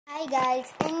Hi guys,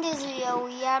 in this video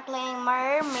we are playing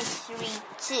Murder Mystery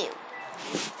 2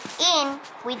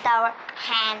 with our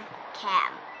hand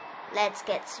cam. Let's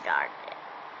get started.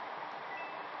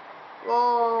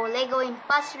 Whoa, Lego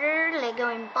imposter, Lego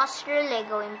imposter,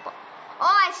 Lego imposter.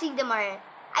 Oh, I see the murder.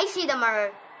 I see the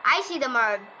murder. I see the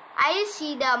murder. I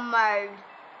see the murder.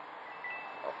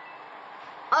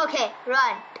 Okay,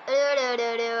 run.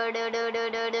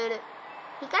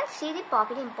 You can't see the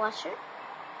pocket imposter.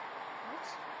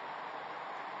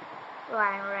 Oh,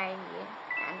 I'm right here,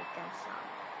 and you can see.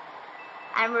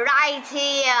 I'm right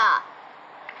here.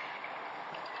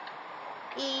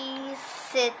 He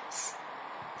sits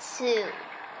to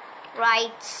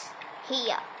right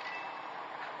here.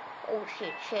 Oh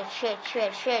shit! Hey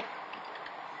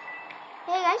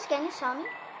guys, can you saw me?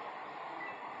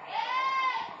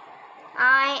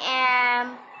 I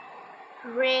am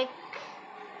Rick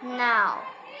now.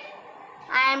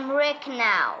 I'm Rick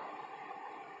now.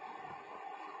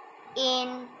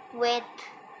 In with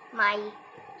my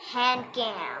hand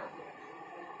cam.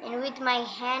 In with my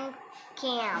hand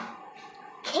cam.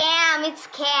 Cam, it's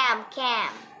cam.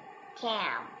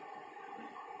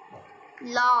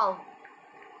 Love.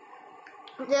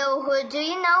 Do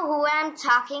you know who I'm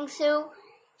talking to?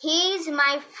 He's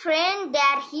my friend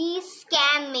that he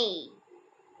scammed me.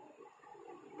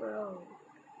 Bro.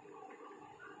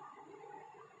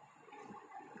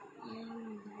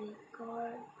 I'm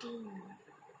recording.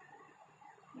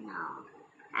 Now,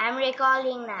 I'm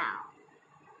recording now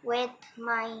with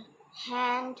my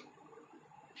hand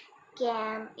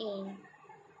cam in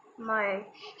merge.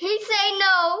 He say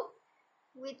no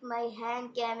with my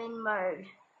hand cam in merge.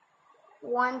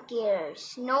 One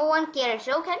cares. No one cares.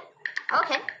 Okay.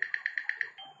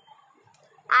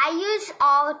 I use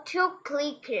auto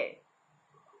clicker.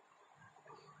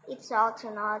 It's auto,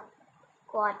 not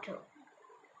quattro.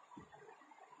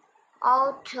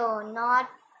 Auto, not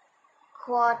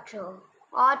quattro.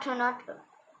 Auto, not.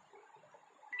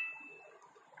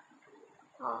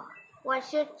 Oh,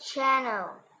 what's your channel?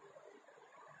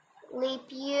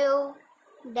 Lipu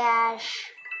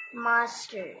dash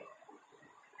master.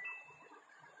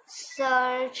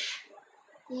 Search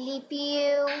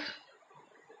Lipu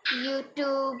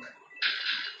YouTube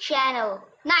channel.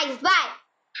 Nice. Bye.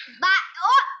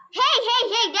 Oh,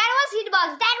 hey. That was hitbox.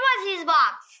 That was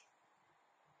hitbox.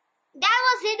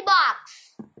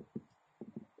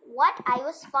 What? I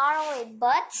was far away,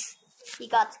 but he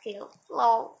got killed.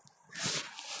 Lol.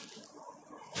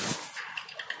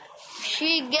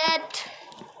 She get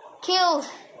killed.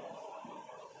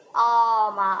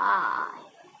 Oh my.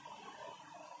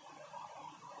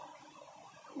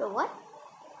 The what?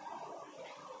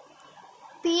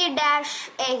 P-H.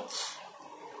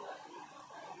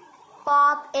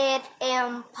 Pop it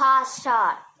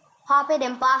imposter. Pop it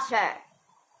imposter.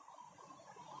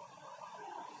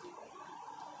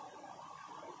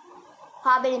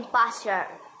 Pop it imposter.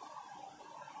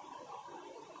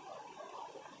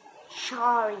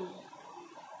 Sorry.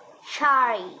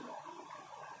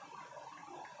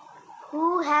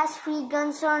 Who has free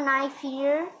guns or knife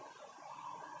here?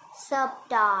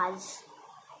 Subtaz.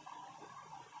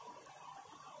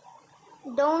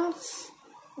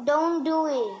 Don't do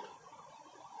it.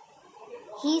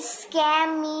 He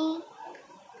scammed me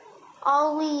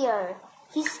earlier.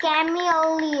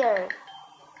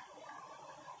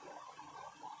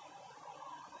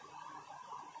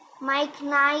 My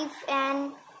knife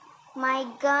and my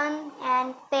gun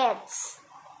and pets.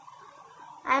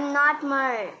 I'm not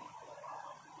murdered.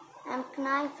 I'm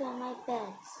knife and my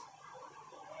pets.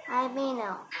 I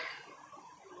know.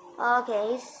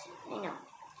 Okay, I know.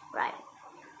 Right.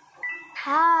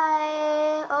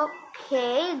 Hi.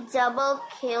 Okay, double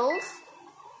kills.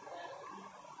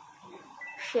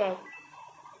 Shit.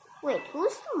 Wait,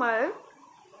 who's the murderer?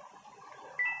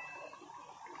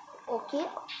 Okay.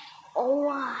 Oh,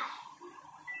 why?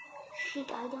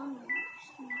 Shit, I don't know.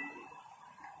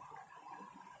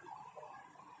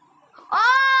 Oh,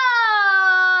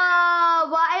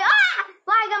 boy.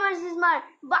 Boy Gamer is murdered.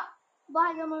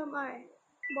 Boy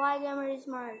Gamer is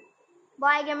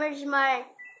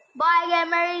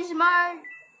murdered.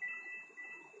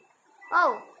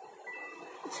 Oh,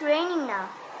 it's raining now.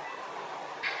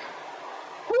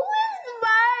 Who is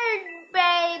murdered,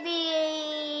 baby?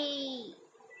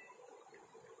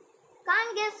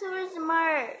 Can't guess who is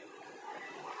murdered.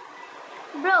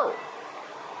 Bro.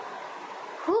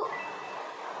 Who?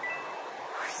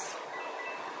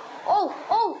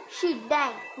 Oh, shit,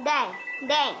 dang.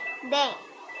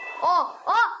 Oh,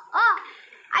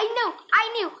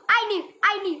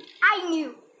 I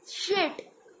knew. Shit.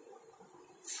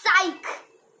 Psych.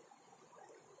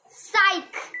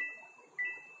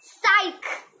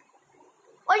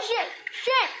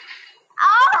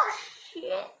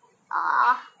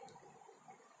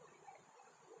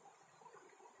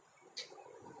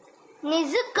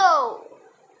 Nizuko.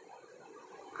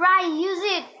 Try use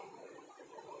it.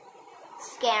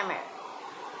 Scammer.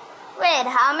 Wait,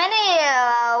 how many?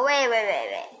 Wait.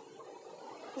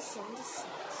 Listen.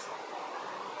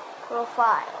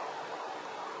 Profile.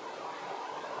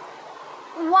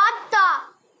 What the?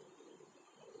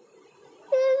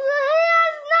 He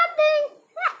has nothing.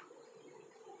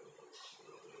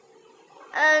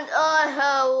 And I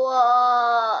have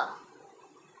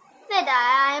that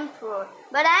I am pro,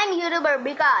 but I am YouTuber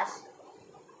because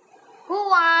who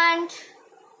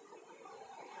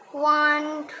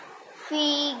want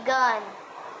free gun?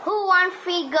 Who want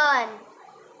free gun?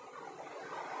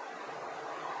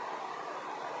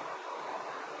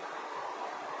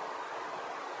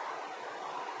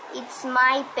 It's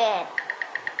my pet.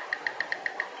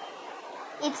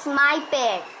 It's my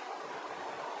pet.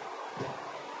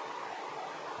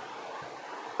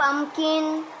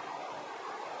 Pumpkin,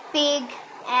 pig,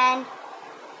 and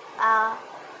a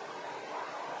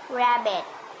rabbit.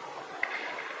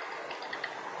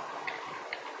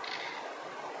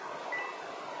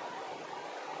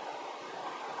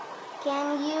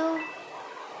 Can you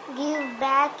give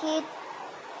back it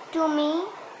to me?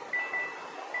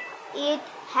 It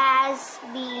has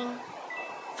been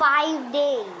 5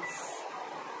 days.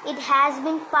 It has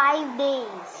been 5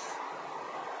 days.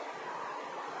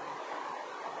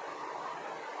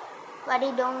 But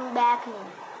he don't back me.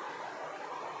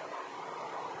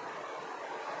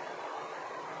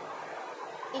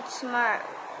 It's smart.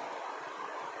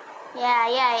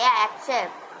 Yeah,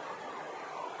 accept.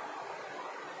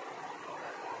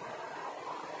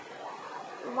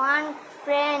 One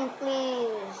friend,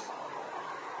 please.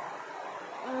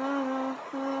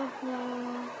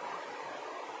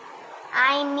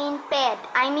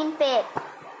 I mean pet.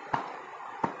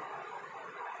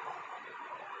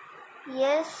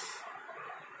 Yes.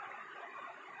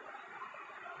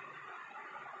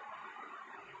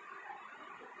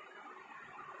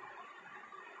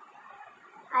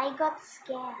 I got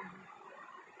scammed.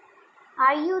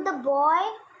 Are you the boy?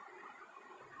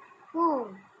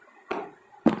 Who?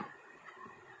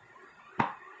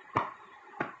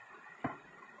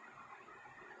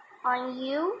 On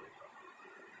you?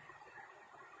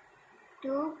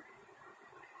 Too?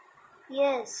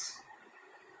 Yes.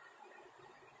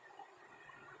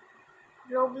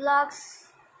 Roblox.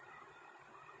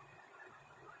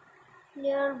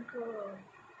 Clear girl.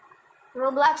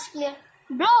 Roblox clear.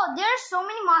 Bro, there are so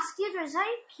many mosquitoes. Are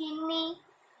you kidding me?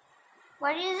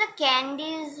 What does the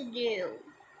candies do?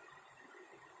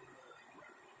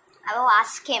 I will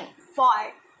ask him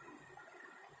for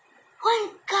one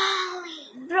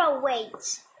golly. Bro,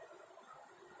 wait.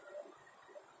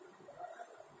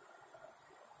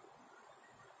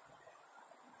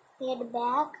 Paid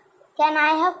back? Can I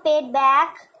have paid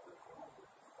back?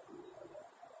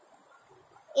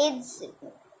 It's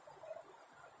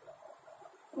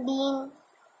been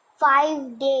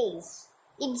 5 days.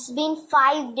 It's been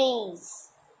 5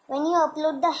 days. When you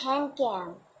upload the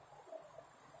Handcam.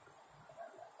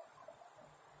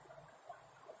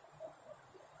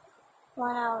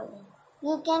 $1 hour.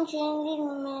 You can change it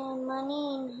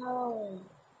money in Halloween.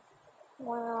 $1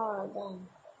 hour then.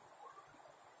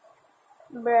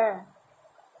 Bruh.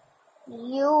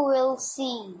 You will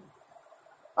see.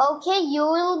 Okay, you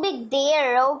will be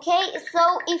there, okay?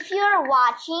 So if you're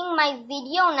watching my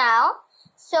video now,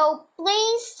 so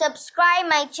please subscribe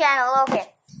my channel,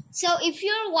 okay? So if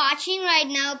you're watching right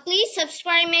now, please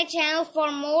subscribe my channel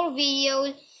for more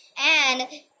videos and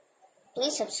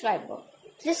please subscribe, bro.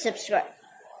 Please subscribe.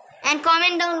 And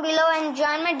comment down below and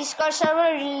join my Discord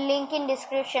server, link in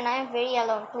description. I am very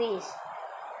alone, please.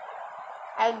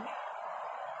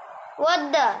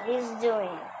 What the he's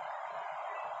doing?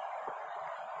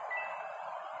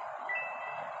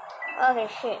 Okay,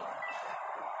 shit.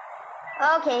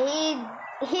 Okay,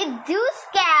 he do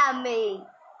scam me.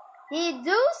 He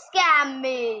do scam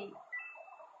me.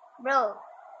 Bro,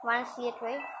 wanna see it,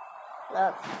 right?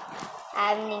 Look,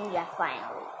 I have ninja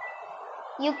finally.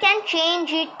 You can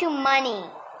change it to money.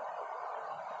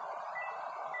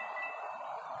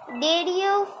 Did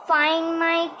you find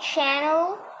my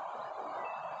channel?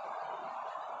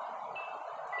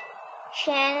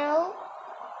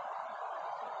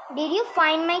 Did you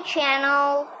find my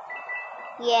channel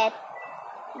yet?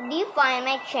 Did you find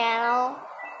my channel?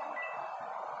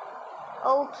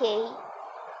 Okay.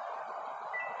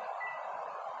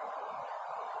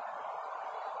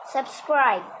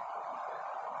 Subscribe.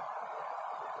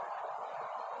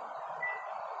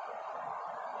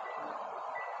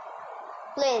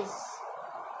 Please.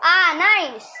 Ah,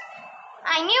 nice.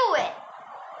 I knew it.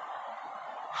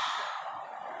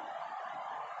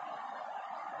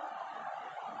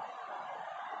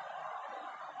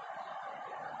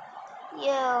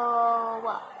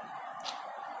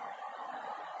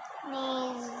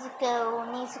 Nezuko.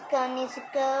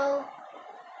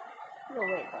 Oh,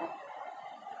 wait, what?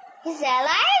 He's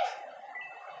alive?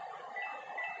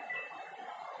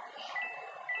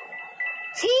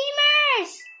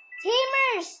 Teamers!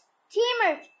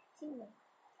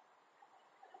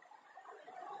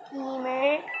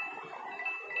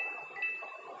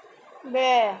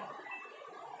 Bruh.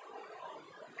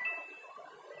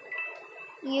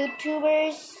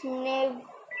 YouTubers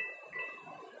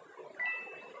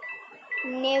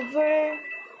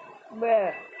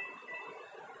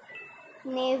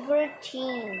never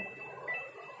team.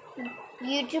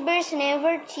 YouTubers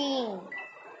never team.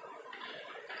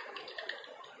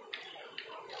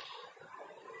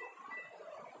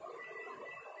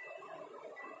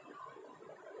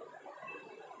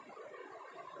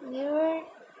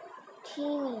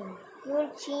 You're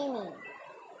teaming.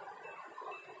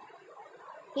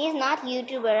 He's not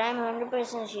YouTuber, I'm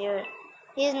 100% sure.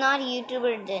 He's not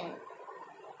YouTuber then.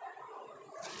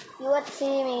 Your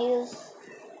team is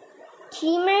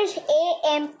Teamers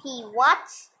AMP.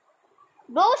 What?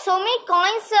 Bro, so many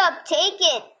coins up. Take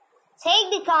it. Take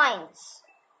the coins.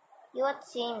 Your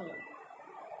team.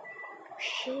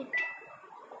 Shit.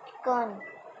 Gun.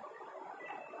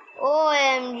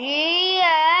 OMG.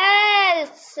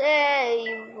 Yes.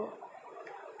 Save.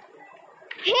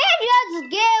 He just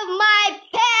gave my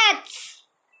pets.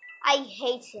 I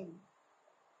hate him.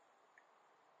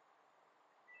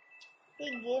 He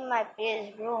gave my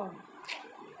pets, bro.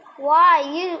 Why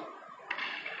you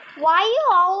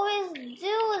always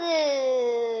do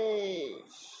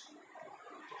this?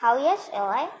 How yes,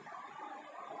 Eli?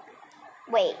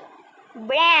 Wait.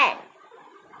 Brand.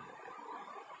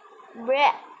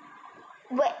 Wait.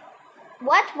 What?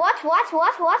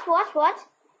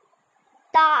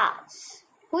 Tots.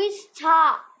 Who is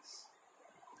Tots?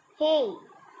 Hey.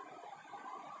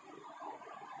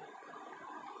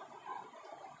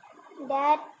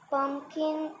 That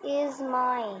pumpkin is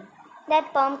mine.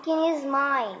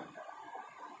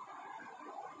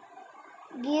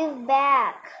 Give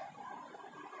back.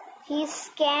 He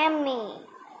scammed me.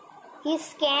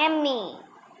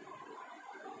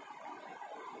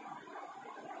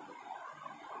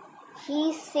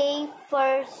 He say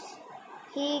first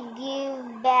he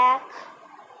give back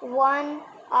 1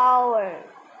 hour.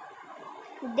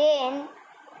 Then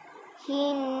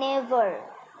he never.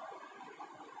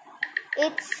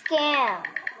 It's scam.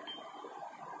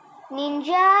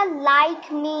 Ninja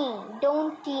like me,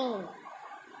 don't team.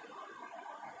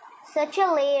 Such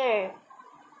a layer.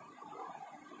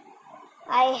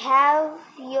 I have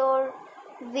your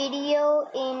video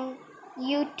in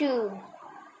YouTube.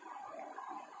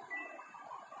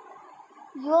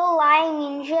 You're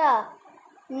lying, Ninja.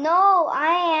 No,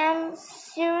 I'm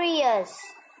serious.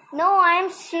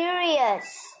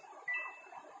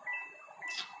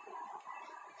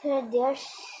 They're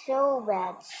so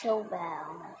bad. Oh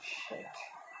my shit.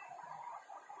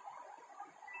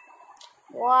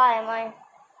 Why am I?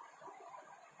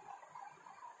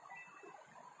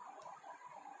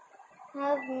 I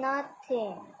have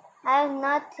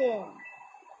nothing.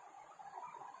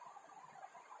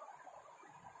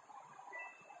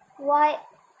 Why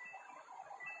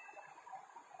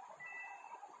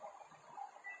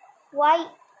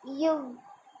you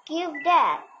give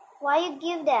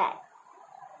that?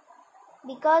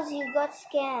 Because you got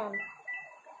scammed.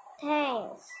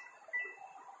 Thanks.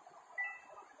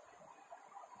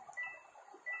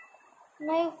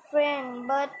 My friend,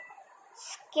 but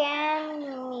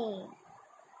scam me.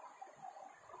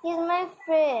 He's my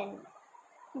friend,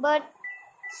 but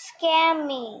scam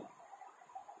me.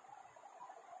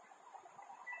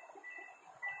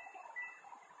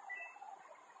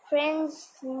 Friends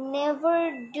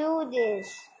never do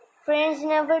this.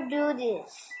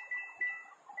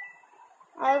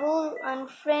 I will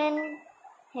unfriend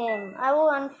him.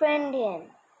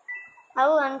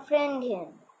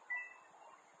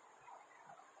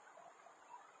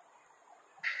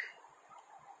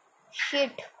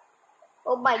 Shit.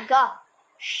 Oh my god.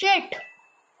 Shit.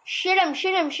 Shit him.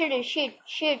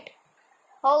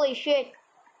 Holy shit.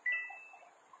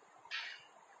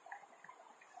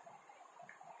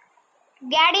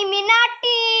 Gaddy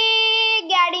Minati.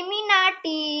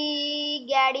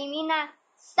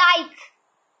 Psych.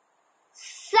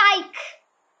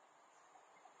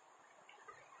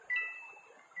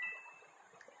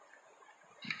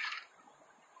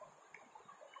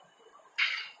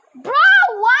 Bro,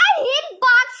 why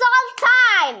hitbox all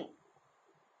time?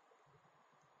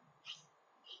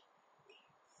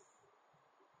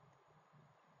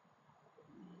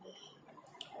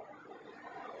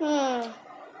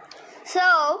 So,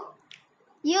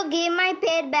 you give my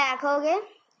pet back, okay?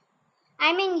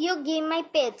 I mean, you give my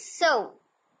pets. So,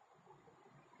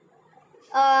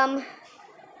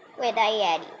 wait,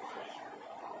 I add it.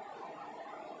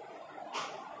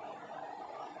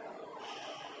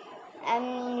 I'm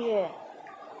ninja.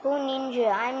 Who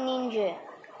ninja? I'm ninja.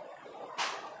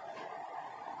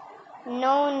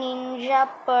 No ninja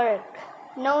perk.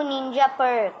 No ninja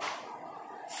perk.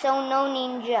 So no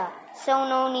ninja. So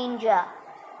no ninja.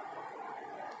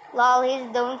 Lol,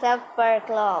 his don't have perk,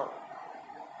 lol.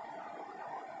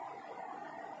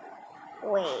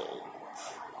 Wait.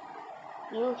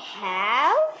 You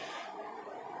have?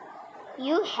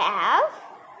 You have?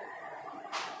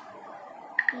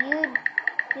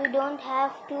 You don't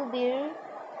have to be.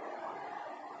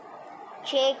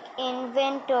 Check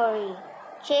inventory.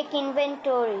 Check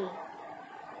inventory.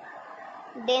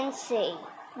 Then say.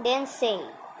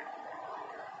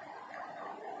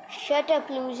 Shut up,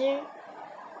 loser.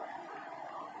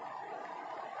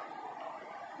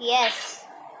 Yes.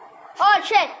 Oh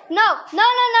shit! No!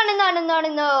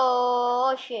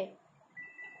 Oh shit.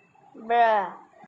 Bruh.